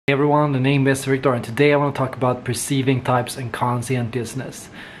Hey everyone, the name is Erik, and today I want to talk about perceiving types and conscientiousness.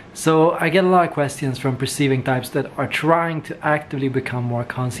 So I get a lot of questions from perceiving types that are trying to actively become more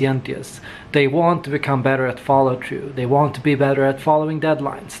conscientious. They want to become better at follow-through. They want to be better at following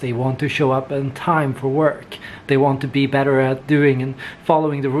deadlines. They want to show up on time for work. They want to be better at doing and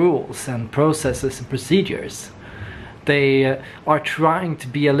following the rules and processes and procedures. They are trying to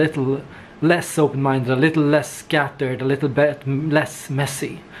be a little less open-minded, a little less scattered, a little bit less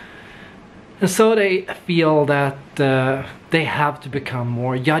messy. And so they feel that they have to become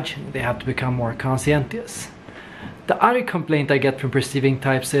more judging, they have to become more conscientious. The other complaint I get from perceiving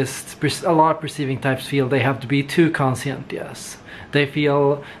types is a lot of perceiving types feel they have to be too conscientious. They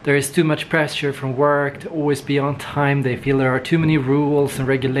feel there is too much pressure from work to always be on time. They feel there are too many rules and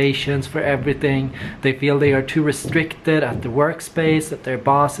regulations for everything. They feel they are too restricted at the workspace, that their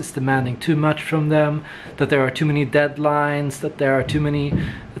boss is demanding too much from them, that there are too many deadlines, that there are too many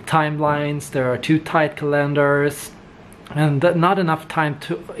timelines, there are too tight calendars, and not enough time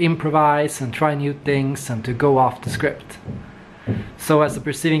to improvise and try new things and to go off the script. So as a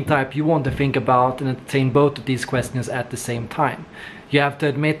perceiving type, you want to think about and entertain both of these questions at the same time. You have to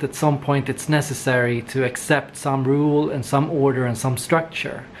admit at some point it's necessary to accept some rule and some order and some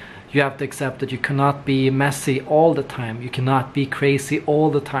structure. You have to accept that you cannot be messy all the time. You cannot be crazy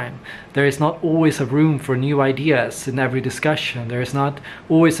all the time. There is not always a room for new ideas in every discussion. There is not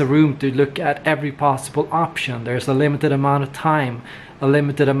always a room to look at every possible option. There is a limited amount of time, a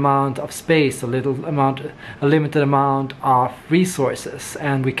limited amount of space, a limited amount of resources,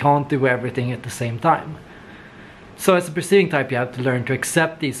 and we can't do everything at the same time. So as a perceiving type, you have to learn to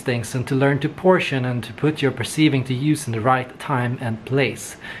accept these things and to learn to portion and to put your perceiving to use in the right time and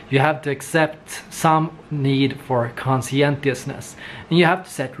place. You have to accept some need for conscientiousness, and you have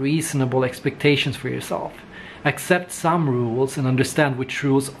to set reasonable expectations for yourself. Accept some rules and understand which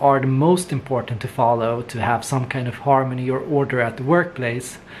rules are the most important to follow to have some kind of harmony or order at the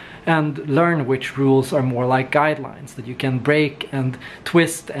workplace, and learn which rules are more like guidelines that you can break and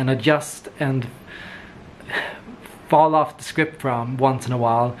twist and adjust and fall off the script from once in a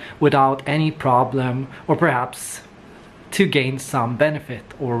while without any problem, or perhaps to gain some benefit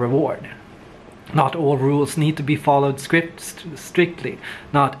or reward. Not all rules need to be followed strictly.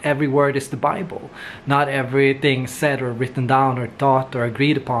 Not every word is the Bible. Not everything said or written down or thought or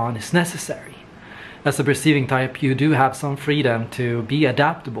agreed upon is necessary. As a perceiving type, you do have some freedom to be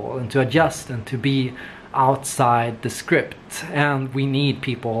adaptable and to adjust and to be outside the script, and we need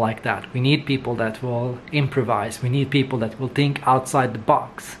people like that. We need people that will improvise. We need people that will think outside the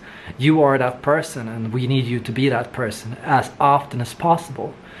box. You are that person, and we need you to be that person as often as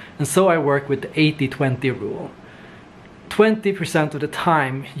possible. And so I work with the 80-20 rule. 20% of the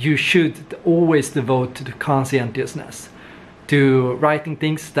time you should always devote to the conscientiousness, to writing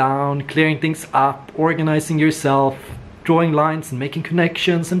things down, clearing things up, organizing yourself, drawing lines and making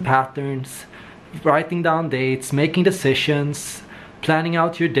connections and patterns, writing down dates, making decisions, planning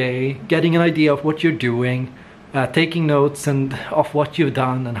out your day, getting an idea of what you're doing, taking notes of what you've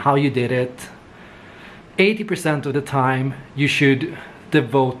done and how you did it. 80% of the time you should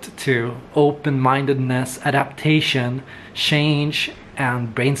devote to open-mindedness, adaptation, change,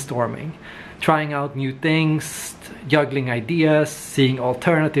 and brainstorming. Trying out new things, juggling ideas, seeing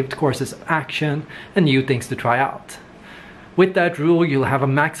alternative courses of action, and new things to try out. With that rule, you'll have a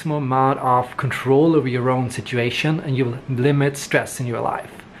maximum amount of control over your own situation, and you'll limit stress in your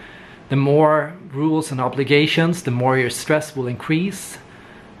life. The more rules and obligations, the more your stress will increase,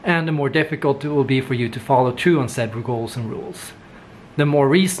 and the more difficult it will be for you to follow through on said goals and rules. The more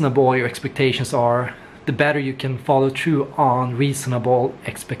reasonable your expectations are, the better you can follow through on reasonable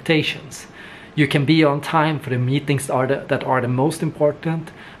expectations. You can be on time for the meetings that are the most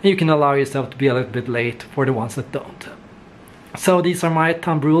important, and you can allow yourself to be a little bit late for the ones that don't. So these are my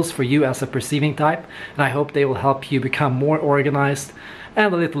thumb rules for you as a perceiving type, and I hope they will help you become more organized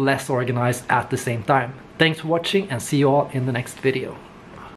and a little less organized at the same time. Thanks for watching, and see you all in the next video.